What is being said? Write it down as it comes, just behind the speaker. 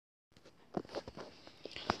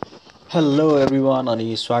Hello everyone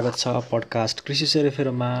अनि स्वागत छ पडकास्ट कृषि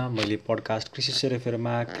सेरोफेरोमा। मैले पडकास्ट कृषि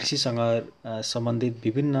सेरोफेरोमा कृषिसँग सम्बन्धित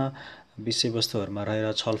विभिन्न विषयवस्तुहरूमा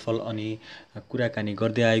रहेर छलफल अनि कुराकानी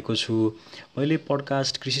गर्दै आएको छु। मैले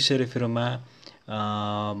पडकास्ट कृषि सेरोफेरोमा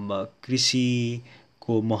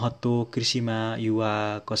कृषिको महत्त्व, कृषिमा युवा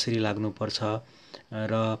कसरी लाग्नुपर्छ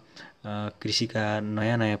र कृषिका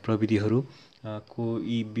नयाँ नयाँ प्रविधिहरू को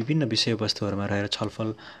यी विभिन्न विषयवस्तुहरूमा रहेर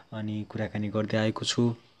छलफल अनि कुराकानी गर्दै आएको छु।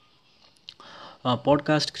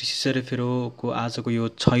 पडकास्ट कृषि सेरोफेरोको आजको यो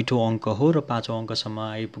 6औं अङ्क हो र 5औं अङ्कसम्म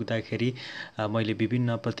आइपुग्दाखेरि मैले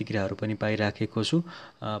विभिन्न प्रतिक्रियाहरू पनि पाइराखेको छु।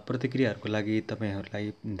 प्रतिक्रियाहरूको लागि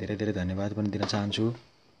तपाईँहरूलाई धेरै धेरै धन्यवाद पनि दिन चाहन्छु।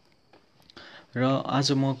 र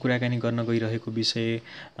आज म कुराकानी गर्न गइरहेको विषय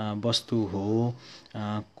वस्तु हो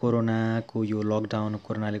कोरोनाको यो लकडाउन।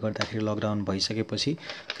 कोरोनाले गर्दाखेरि लकडाउन भइसकेपछि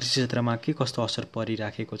कृषि क्षेत्रमा के कस्तो असर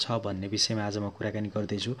परिराखेको छ भन्ने विषयमा आज म कुराकानी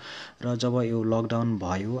गर्दैछु। र जब यो लकडाउन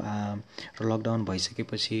भयो र लकडाउन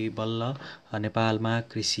भइसकेपछि बल्ल नेपालमा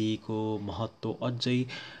कृषिको महत्त्व अझै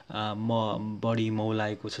बढी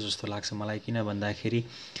मौलाएको छ जस्तो लाग्छ मलाई। किन भन्दाखेरि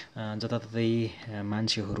जताततै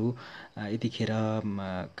मान्छेहरू यतिखेर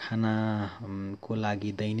खानाको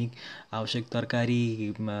लागि दैनिक आवश्यक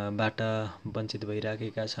तरकारीबाट वञ्चित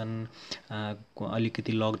भइराखेका छन्।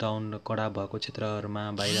 अलिकति लकडाउन कडा भएको क्षेत्रहरूमा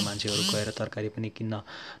बाहिर मान्छेहरू गएर तरकारी पनि किन्न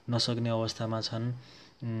नसक्ने अवस्थामा छन्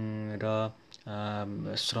र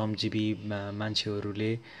श्रमजीवी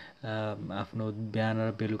मान्छेहरूले आफ्नो बिहान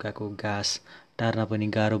र बेलुकाको घाँस टार्न पनि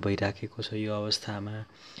गाह्रो भइराखेको छ यो अवस्थामा।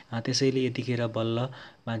 त्यसैले यतिखेर बल्ल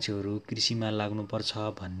मान्छेहरू कृषिमा लाग्नुपर्छ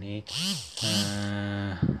भन्ने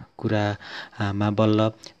कुरामा बल्ल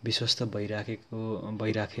विश्वस्त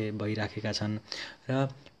भइराखेका छन्। र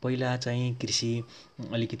पहिला चाहिँ कृषि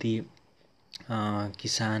अलिकति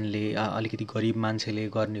किसानले अलिकति गरिब मान्छेले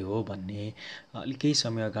गर्ने हो भन्ने केही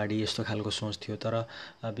समय अगाडि यस्तो खालको सोच थियो। तर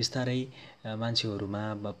बिस्तारै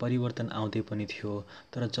मान्छेहरूमा परिवर्तन आउँदै पनि थियो।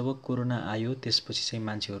 तर जब कोरोना आयो त्यसपछि चाहिँ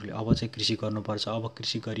मान्छेहरूले अब चाहिँ कृषि गर्नुपर्छ, अब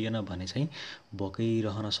कृषि गरिएन भने चाहिँ भोकै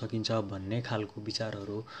रहन सकिन्छ भन्ने खालको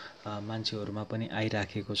विचारहरू मान्छेहरूमा पनि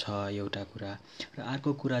आइराखेको छ एउटा कुरा। र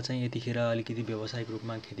अर्को कुरा चाहिँ यतिखेर अलिकति व्यावसायिक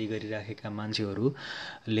रूपमा खेती गरिराखेका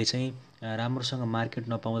मान्छेहरूले चाहिँ राम्रोसँग मार्केट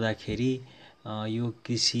नपाउँदाखेरि यो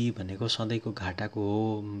कृषि भनेको सधैँको घाटाको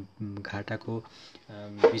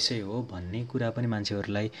विषय हो भन्ने कुरा पनि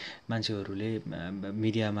मान्छेहरूले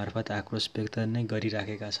मिडिया मार्फत आक्रोश व्यक्त नै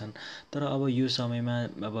गरिराखेका छन्। तर अब यो समयमा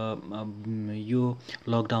अब यो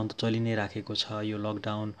लकडाउन त चलि नै राखेको छ। यो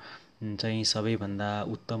लकडाउन चाहिँ सबैभन्दा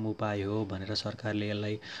उत्तम उपाय हो भनेर सरकारले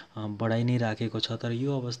यसलाई बढाइ नै राखेको छ। तर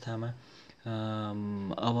यो अवस्थामा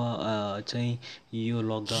अब चाहिँ यो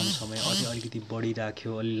लकडाउन समय अलिकति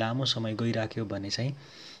बढिराख्यो, अलि लामो समय गइराख्यो भने चाहिँ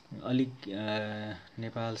अलिक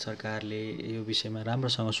नेपाल सरकारले यो विषयमा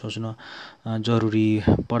राम्रोसँग सोच्न जरुरी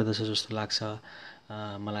पर्दछ जस्तो लाग्छ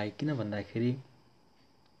मलाई। किन भन्दाखेरि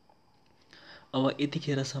अब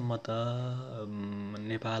यतिखेरसम्म त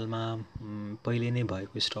नेपालमा पहिले नै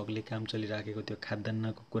भएको स्टकले काम चलिराखेको थियो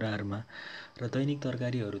खाद्यान्नको कुराहरूमा। र दैनिक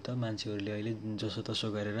तरकारीहरू त मान्छेहरूले अहिले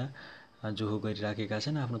जसोतसो गरेर जोहो गरिराखेका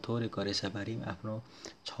छन्। आफ्नो थोरै करेसाबारी आफ्नो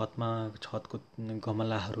छतको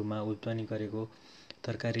गमलाहरूमा उब्जनी गरेको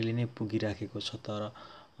तरकारीले नै पुगिराखेको छ। तर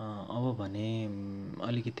अब भने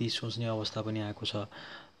अलिकति सोच्ने अवस्था पनि आएको छ।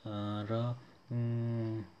 र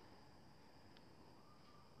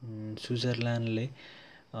स्विजरल्यान्डले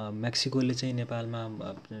मेक्सिकोले चाहिँ नेपालमा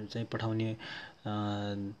चाहिँ पठाउने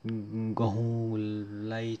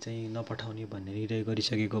गहुँलाई चाहिँ नपठाउने भन्ने निर्णय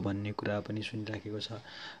गरिसकेको भन्ने कुरा पनि सुनिराखेको छ।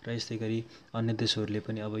 र यस्तै गरी अन्य देशहरूले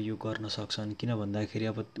पनि अब यो गर्न सक्छन्। किन भन्दाखेरि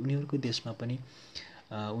अब उनीहरूको देशमा पनि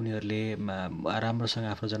उनीहरूले राम्रोसँग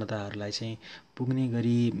आफ्नो जनताहरूलाई चाहिँ पुग्ने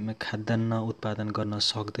गरी खाद्यान्न उत्पादन गर्न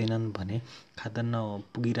सक्दैनन् भने, खाद्यान्न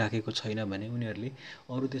पुगिराखेको छैन भने उनीहरूले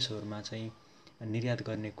अरू देशहरूमा चाहिँ निर्यात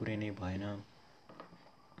गर्ने कुरै नै भएन।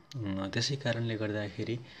 त्यसै कारणले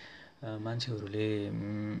गर्दाखेरि मान्छेहरूले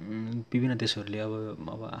विभिन्न देशहरूले अब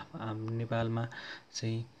नेपालमा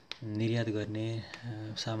चाहिँ निर्यात गर्ने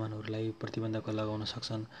सामानहरूलाई प्रतिबन्धक लगाउन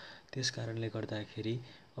सक्छन्। त्यस कारणले गर्दाखेरि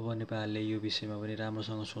अब नेपालले यो विषयमा पनि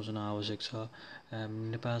राम्रोसँग सोच्न आवश्यक छ।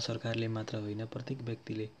 नेपाल सरकारले मात्र होइन, प्रत्येक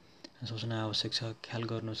व्यक्तिले सोच्न आवश्यक छ। ख्याल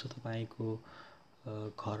गर्नुहोस् तपाईँको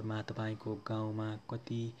घरमा, तपाईँको गाउँमा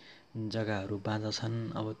कति जग्गाहरू बाँझा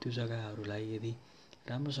छन्। अब त्यो जग्गाहरूलाई यदि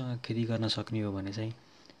राम्रोसँग खेती गर्न सक्ने हो भने चाहिँ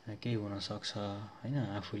केही हुनसक्छ होइन।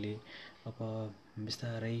 आफूले अब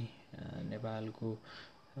बिस्तारै नेपालको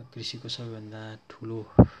कृषिको सबैभन्दा ठुलो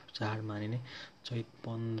चाड मानिने चैत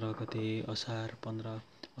 15 गते असार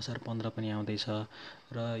 15 पनि आउँदैछ।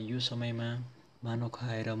 र यो समयमा मानव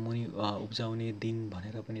खाएर मुनि उब्जाउने दिन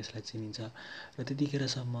भनेर पनि यसलाई चिनिन्छ र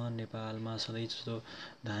त्यतिखेरसम्म नेपालमा सधैँ जस्तो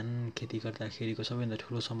धान खेती गर्दाखेरिको सबैभन्दा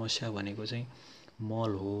ठुलो समस्या भनेको चाहिँ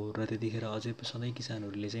मल हो र त्यतिखेर अझै सधैँ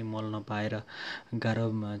किसानहरूले चाहिँ मल नपाएर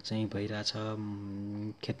गाह्रोमा चाहिँ भइरहेछ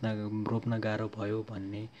खेतमा रोप्न गाह्रो भयो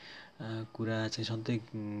भन्ने कुरा चाहिँ सधैँ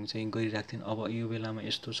चाहिँ गरिरहेको थिइन्। अब यो बेलामा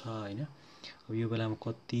यस्तो छ होइन, अब यो बेलामा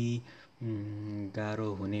कति गाह्रो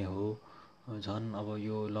हुने हो, झन् अब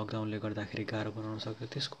यो लकडाउनले गर्दाखेरि गाह्रो बनाउन सक्छ।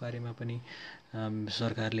 त्यसको बारेमा पनि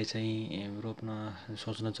सरकारले चाहिँ रोप्न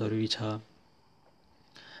सोच्न जरुरी छ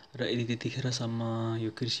र यदि त्यतिखेरसम्म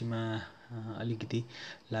यो कृषिमा अलिकति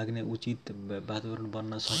लाग्ने उचित वातावरण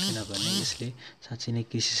बन्न सकेन भने यसले साँच्चै नै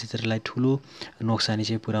कृषि क्षेत्रलाई ठुलो नोक्सानी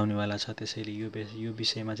चाहिँ पुर्याउनेवाला छ। त्यसैले यो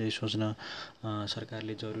विषयमा चाहिँ सोच्न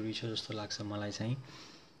सरकारले जरुरी छ जस्तो लाग्छ मलाई चाहिँ।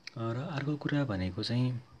 र अर्को कुरा भनेको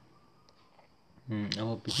चाहिँ अब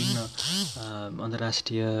विभिन्न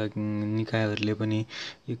अन्तर्राष्ट्रिय निकायहरूले पनि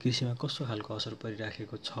यो कृषिमा कस्तो खालको असर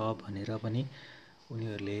परिराखेको छ भनेर पनि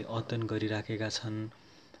उनीहरूले अध्ययन गरिराखेका छन्।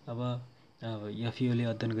 अब एफएओले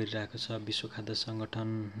अध्ययन गरिरहेको छ, विश्व खाद्य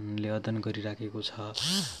सङ्गठनले अध्ययन गरिराखेको छ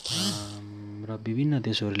र विभिन्न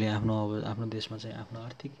देशहरूले आफ्नो देशमा चाहिँ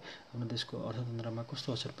आफ्नो देशको अर्थतन्त्रमा कस्तो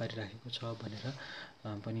असर पारिराखेको छ भनेर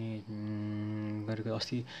पनि गरेको।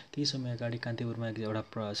 अस्ति केही समय अगाडि कान्तिपुरमा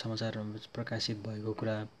एउटा समाचार प्रकाशित भएको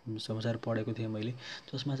कुरा समाचार पढेको थिएँ मैले,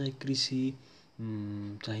 जसमा चाहिँ कृषि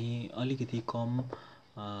चाहिँ अलिकति कम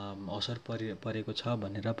असर परेको छ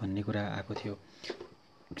भनेर भन्ने कुरा आएको थियो।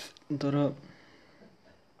 तर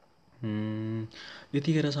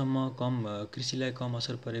यतिखेरसम्म कृषिलाई कम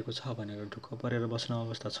असर परेको छ भनेर ढुक्क परेर बस्न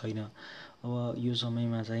अवस्था छैन। अब यो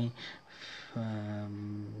समयमा चाहिँ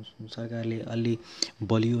सरकारले अलि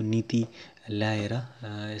बलियो नीति ल्याएर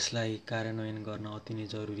यसलाई कार्यान्वयन गर्न अति नै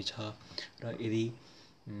जरुरी छ र यदि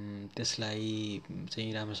त्यसलाई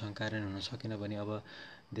चाहिँ राम्रोसँग कार्यान्वयन हुन सकेन भने अब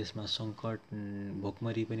देशमा सङ्कट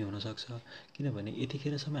भोकमरी पनि हुनसक्छ। किनभने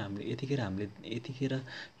यतिखेर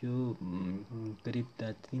यो करिब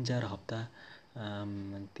 3-4 हप्ता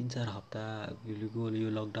यो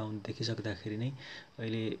लकडाउन देखिसक्दाखेरि नै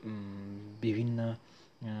अहिले विभिन्न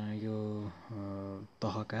यो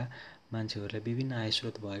तहका मान्छेहरूलाई विभिन्न आय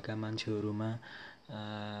स्रोत भएका मान्छेहरूमा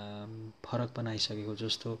फरक पनि आइसकेको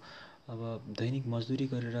जस्तो अब दैनिक मजदुरी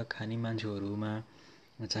गरेर खाने मान्छेहरूमा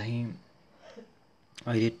चाहिँ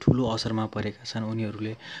अहिले ठुलो असरमा परेका छन्।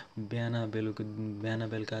 उनीहरूले बिहान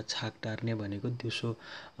बेलुका छाक टार्ने भनेको दिउँसो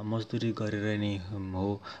मजदुरी गरेर नै हो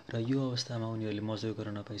र यो अवस्थामा उनीहरूले मजदुरी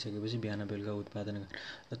गर्न नपाइसकेपछि बिहान बेलुका उत्पादन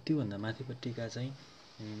र त्योभन्दा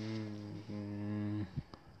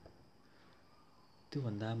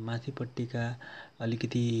माथिपट्टिका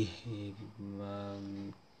अलिकति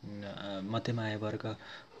मध्यम आय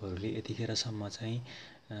वर्गहरूले यतिखेरसम्म चाहिँ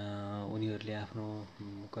उनीहरूले आफ्नो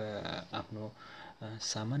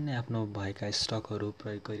सामान्य आफ्नो भएका स्टकहरू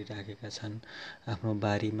प्रयोग गरिराखेका छन्। आफ्नो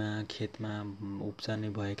बारीमा खेतमा उब्जने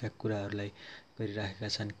भएका कुराहरूलाई गरिराखेका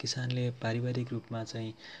छन्। किसानले पारिवारिक रूपमा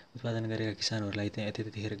चाहिँ उत्पादन गरेका किसानहरूलाई चाहिँ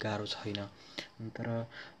त्यतिखेर गाह्रो छैन। तर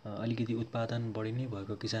अलिकति उत्पादन बढी नै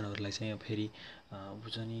भएको किसानहरूलाई चाहिँ फेरि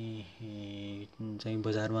उब्जनी चाहिँ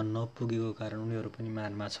बजारमा नपुगेको कारण उनीहरू पनि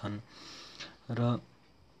मारमा छन् र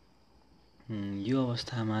यो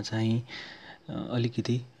अवस्थामा चाहिँ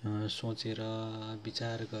अलिकति सोचेर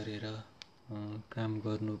विचार गरेर काम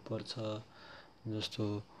गर्नुपर्छ जस्तो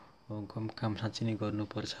काम साँच्चै नै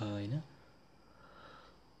गर्नुपर्छ होइन।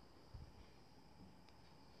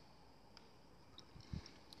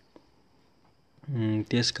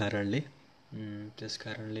 त्यस कारणले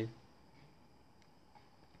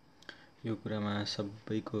यो कुरामा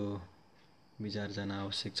सबैको विचार जान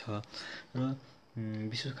आवश्यक छ र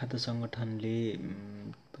विश्व खाद्य सङ्गठनले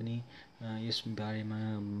पनि यस बारेमा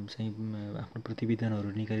चाहिँ आफ्नो प्रतिवेदनहरू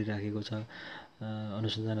निकालिराखेको छ,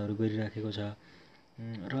 अनुसन्धानहरू गरिराखेको छ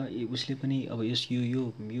र उसले पनि अब यो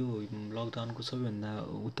लकडाउनको सबैभन्दा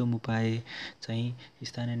उत्तम उपाय चाहिँ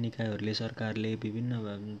स्थानीय निकायहरूले सरकारले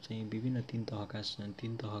विभिन्न तीन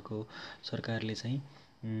तहको सरकारले चाहिँ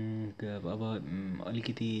अब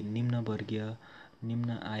अलिकति निम्न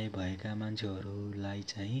आय भएका मान्छेहरूलाई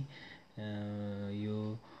चाहिँ यो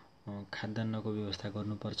खाद्यान्नको व्यवस्था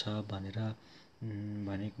गर्नुपर्छ भनेर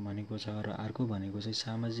भनेको छ र अर्को भनेको चाहिँ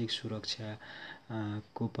सामाजिक सुरक्षा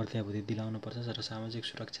को प्रत्याभूति दिलाउनुपर्छ र सामाजिक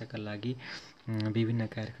सुरक्षाका लागि विभिन्न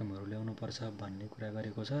कार्यक्रमहरू ल्याउनुपर्छ भन्ने कुरा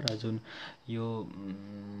गरेको छ र जुन यो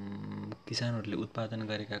किसानहरूले उत्पादन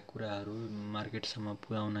गरेका कुराहरू मार्केटसम्म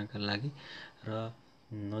पुर्याउनका लागि र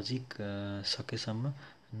सकेसम्म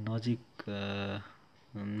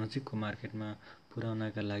नजिकको मार्केटमा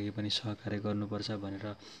पुर्याउनका लागि पनि सहकार्य गर्नुपर्छ भनेर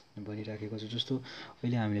भनिराखेको छ। जस्तो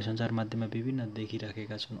अहिले हामीले सञ्चार माध्यममा विभिन्न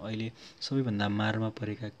देखिराखेका छौँ। अहिले सबैभन्दा मारमा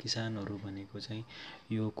परेका किसानहरू भनेको चाहिँ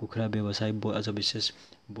यो कुखुरा व्यवसाय, अझ विशेष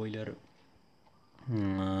ब्रोइलर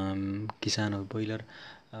किसानहरू, ब्रोइलर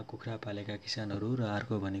कुखुरा पालेका किसानहरू, र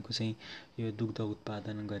अर्को भनेको चाहिँ यो दुग्ध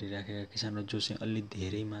उत्पादन गरिराखेका किसानहरू, जो चाहिँ अलि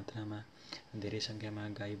धेरै मात्रामा, धेरै सङ्ख्यामा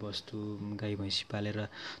गाई भैँसी पालेर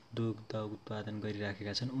दुग्ध उत्पादन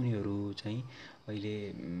गरिराखेका छन्। उनीहरू चाहिँ अहिले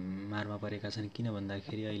मारमा परेका छन्। किन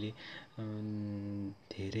भन्दाखेरि अहिले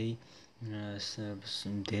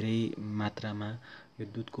धेरै मात्रामा यो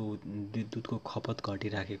दुधको खपत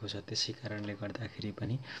घटिराखेको छ। त्यसै कारणले गर्दाखेरि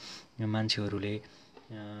पनि मान्छेहरूले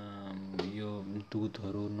यो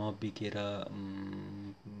दुधहरू नबिकेर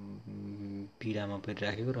पीडामा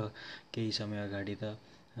परिराखेको, र केही समय अगाडि त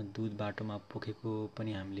दुध बाटोमा पोखेको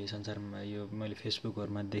पनि हामीले सञ्चारमा, यो मैले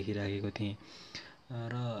फेसबुकहरूमा देखिराखेको थिएँ।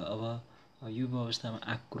 र अब यो अवस्थामा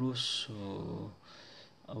आक्रोश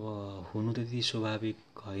अब हुनु त त्यति स्वाभाविक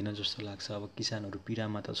होइन जस्तो लाग्छ। अब किसानहरू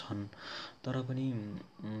पीडामा त छन्, तर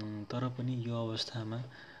पनि यो अवस्थामा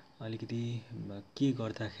अलिकति के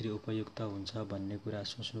गर्दाखेरि उपयुक्त हुन्छ भन्ने कुरा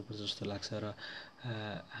सोच्नुपर्छ जस्तो लाग्छ। र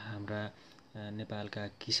हाम्रा नेपालका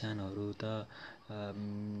किसानहरू त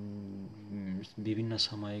विभिन्न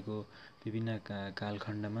समयको विभिन्न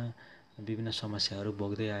कालखण्डमा विभिन्न समस्याहरू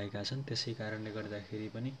भोग्दै आएका छन्। त्यसै कारणले गर्दाखेरि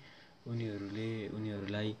पनि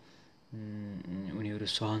उनीहरू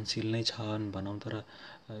सहनशील नै छन् भनौँ। तर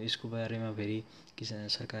यसको बारेमा फेरि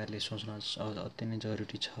सरकारले सोच्न अति नै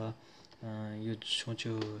जरुरी छ। यो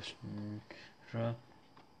सोच्यो र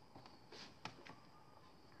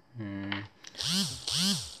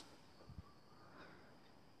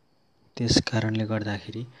त्यस कारणले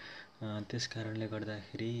गर्दाखेरि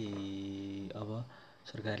अब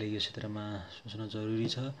सरकारले यो क्षेत्रमा सोच्न जरुरी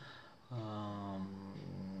छ।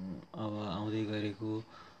 अब आउँदै गरेको,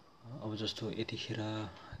 अब जस्तो यतिखेर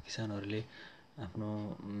किसानहरूले आफ्नो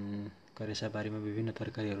करेसाबारीमा विभिन्न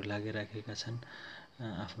तरकारीहरू लागिराखेका छन्।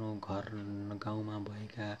 आफ्नो घर गाउँमा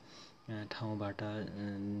भएका ठाउँबाट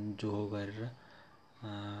जोहो गरेर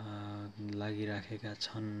लागिराखेका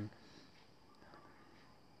छन्।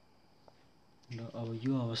 र अब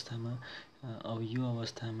यो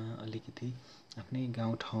अवस्थामा अलिकति आफ्नै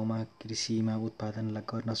गाउँठाउँमा कृषिमा उत्पादन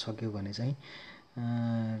गर्न सक्यो भने चाहिँ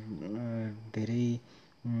धेरै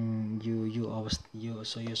यो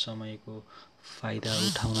समयको फाइदा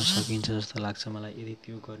उठाउन सकिन्छ जस्तो लाग्छ मलाई। यदि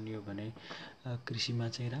त्यो गर्ने हो भने कृषिमा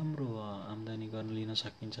चाहिँ राम्रो आम्दानी लिन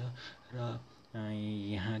सकिन्छ, र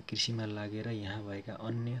यहाँ कृषिमा लागेर यहाँ भएका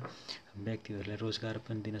अन्य व्यक्तिहरूलाई रोजगार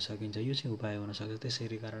पनि दिन सकिन्छ। यो चाहिँ उपाय हुन सक्छ। त्यसै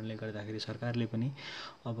कारणले गर्दाखेरि सरकारले पनि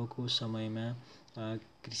अबको समयमा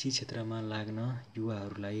कृषि क्षेत्रमा लाग्न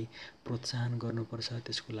युवाहरूलाई प्रोत्साहन गर्नुपर्छ।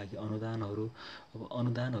 त्यसको लागि अनुदानहरू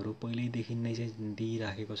पहिल्यैदेखि नै चाहिँ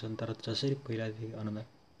दिइराखेको छन्। तर जसरी पहिलादेखि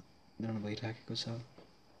अनुदान भइराखेको छ,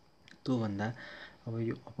 त्योभन्दा अब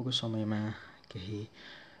यो अबको समयमा केही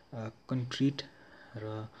कन्क्रिट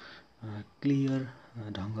र क्लियर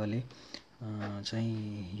ढङ्गले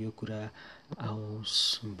चाहिँ यो कुरा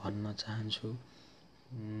आओस् भन्न चाहन्छु।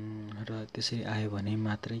 र त्यसरी आयो भने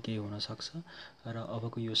मात्रै केही हुन सक्छ। र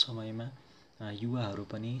अबको यो समयमा युवाहरू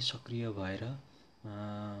पनि सक्रिय भएर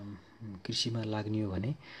कृषिमा लाग्ने हो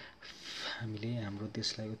भने हामीले हाम्रो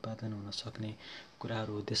देशलाई उत्पादन हुन सक्ने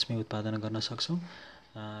कुराहरू देशमै उत्पादन गर्न सक्छौँ।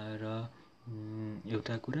 र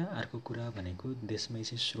एउटा कुरा, अर्को कुरा भनेको देशमै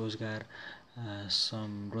चाहिँ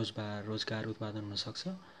रोजगार उत्पादन हुन सक्छ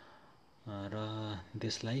र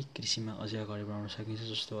देशलाई कृषिमा अझै अगाडि बढाउन सकिन्छ।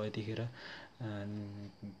 जस्तो यतिखेर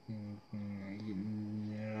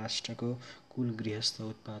राष्ट्रको कुल गृहस्थ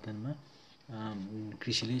उत्पादनमा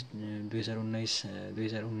कृषिले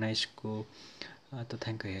 2019को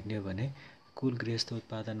तथ्याङ्क हेर्ने हो भने कुल गृहस्थ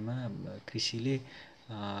उत्पादनमा कृषिले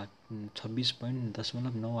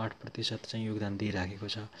 26.98% चाहिँ योगदान दिइराखेको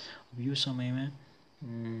छ। अब यो समयमा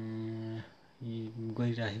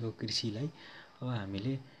गरिराखेको कृषिलाई अब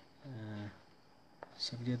हामीले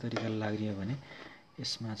सक्रिय तरिकाले लाग्ने हो भने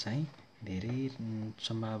यसमा चाहिँ धेरै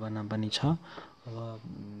सम्भावना पनि छ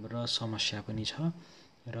र समस्या पनि छ।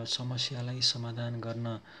 र समस्यालाई समाधान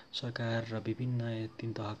गर्न सरकार र विभिन्न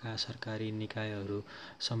 3 तहका सरकारी निकायहरू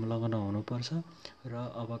संलग्न हुनुपर्छ। र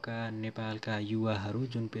अबका नेपालका युवाहरू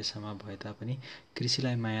जुन पेसामा भए तापनि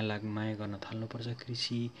कृषिलाई माया गर्न थाल्नुपर्छ।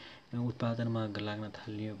 कृषि उत्पादनमा लाग्न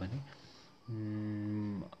थाल्ने हो भने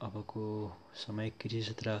अबको समय कृषि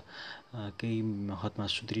क्षेत्र केही हदमा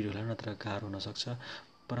सुध्रिरहला, नत्र गाह्रो हुन सक्छ।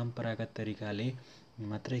 परम्परागत तरिकाले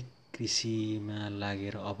मात्रै कृषिमा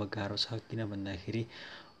लागेर अब गाह्रो छ। किन भन्दाखेरि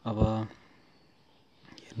अब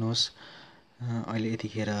हेर्नुहोस्, अहिले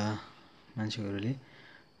यतिखेर मान्छेहरूले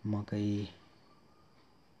मकै,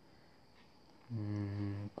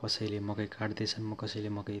 कसैले मकै काट्दैछन्, कसैले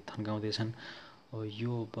मकै थन्काउँदैछन्।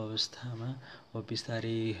 यो व्यवस्थामा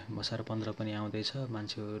बिस्तारै असार 15 पनि आउँदैछ।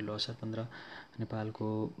 मान्छेहरू असार 15 नेपालको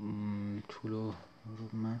ठुलो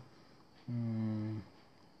रूपमा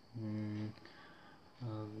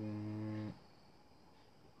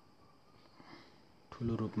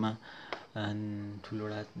ठुलो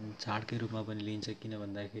एउटा चाडकै रूपमा पनि लिइन्छ। किन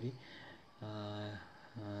भन्दाखेरि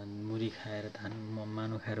मुरी खाएर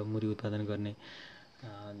मानु खाएर मुरी उत्पादन गर्ने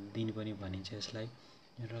दिन पनि भनिन्छ यसलाई।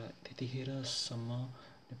 र त्यतिखेरसम्म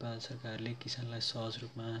नेपाल सरकारले किसानलाई सहज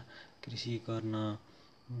रूपमा कृषि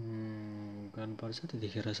गर्नुपर्छ।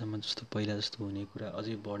 त्यतिखेरसम्म जस्तो पहिला जस्तो हुने कुरा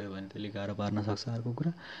अझै बढ्यो भने त्यसले गाह्रो पार्न सक्छ अर्को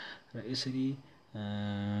कुरा। र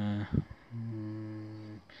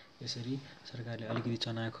यसरी सरकारले अलिकति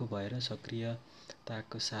चनाखो भएर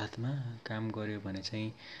सक्रियताको साथमा काम गर्यो भने चाहिँ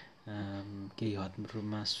केही हद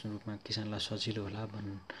रूपमा किसानलाई सजिलो होला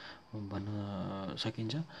भन्न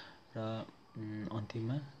सकिन्छ। र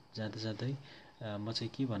अन्तिममा जाँदै म चाहिँ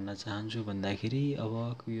के भन्न चाहन्छु भन्दाखेरि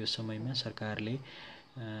अबको यो समयमा सरकारले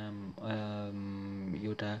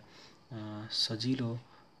एउटा सजिलो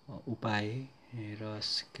उपाय र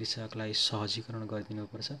कृषकलाई सहजीकरण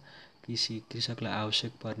गरिदिनुपर्छ। कृषकलाई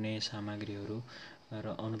आवश्यक पर्ने सामग्रीहरू र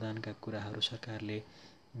अनुदानका कुराहरू सरकारले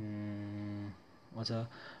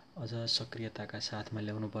अझ सक्रियताका साथमा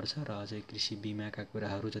ल्याउनुपर्छ। र अझै कृषि बिमाका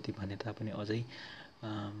कुराहरू जति भने तापनि अझै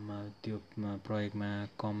त्यो प्रयोगमा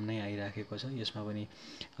कम नै आइराखेको छ। यसमा पनि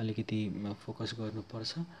अलिकति फोकस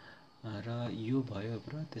गर्नुपर्छ। र यो भयो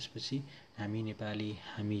र त्यसपछि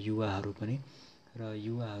हामी युवाहरू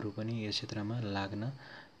पनि यस क्षेत्रमा लाग्न,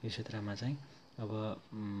 यो क्षेत्रमा चाहिँ अब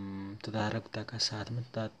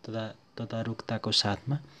तदारुकताको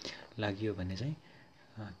साथमा लाग्यो भने चाहिँ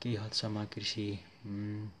केही हदसम्म कृषि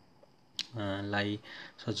लाई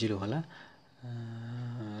सजिलो होला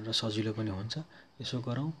र सजिलो पनि हुन्छ। यसो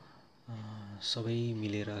गरौँ, सबै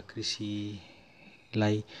मिलेर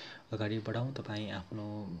कृषिलाई अगाडि बढाउँ।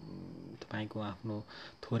 तपाईँको आफ्नो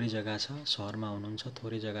थोरै जग्गा छ, सहरमा हुनुहुन्छ,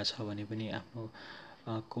 थोरै जग्गा छ भने पनि आफ्नो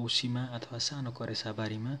कौसीमा अथवा सानो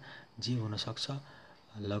करेसाबारीमा जे हुनसक्छ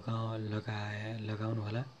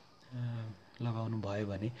लगाउनु भयो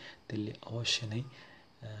भने त्यसले अवश्य नै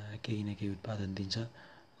केही न केही उत्पादन दिन्छ।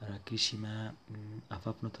 र कृषिमा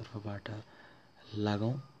आफ्नो तर्फबाट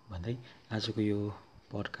लागौँ भन्दै आजको यो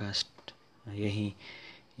पडकास्ट यही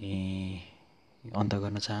अन्त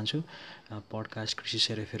गर्न चाहन्छु। पडकास्ट कृषि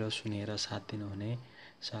सेरोफेरो सुनेर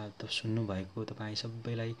साथ सुन्नुभएको तपाईँ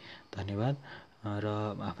सबैलाई धन्यवाद। र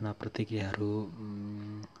आफ्ना प्रतिक्रियाहरू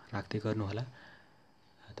राख्दै गर्नुहोला।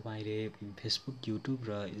 तपाईँले फेसबुक, युट्युब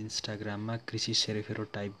र इन्स्टाग्राममा कृषि सेरोफेरो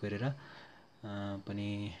टाइप गरेर पनि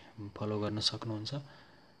फलो गर्न सक्नुहुन्छ।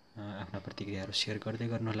 आफ्ना प्रतिक्रियाहरू सेयर गर्दै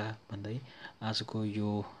गर्नुहोला भन्दै आजको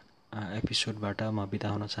यो एपिसोडबाट म बिदा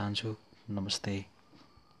हुन चाहन्छु। नमस्ते।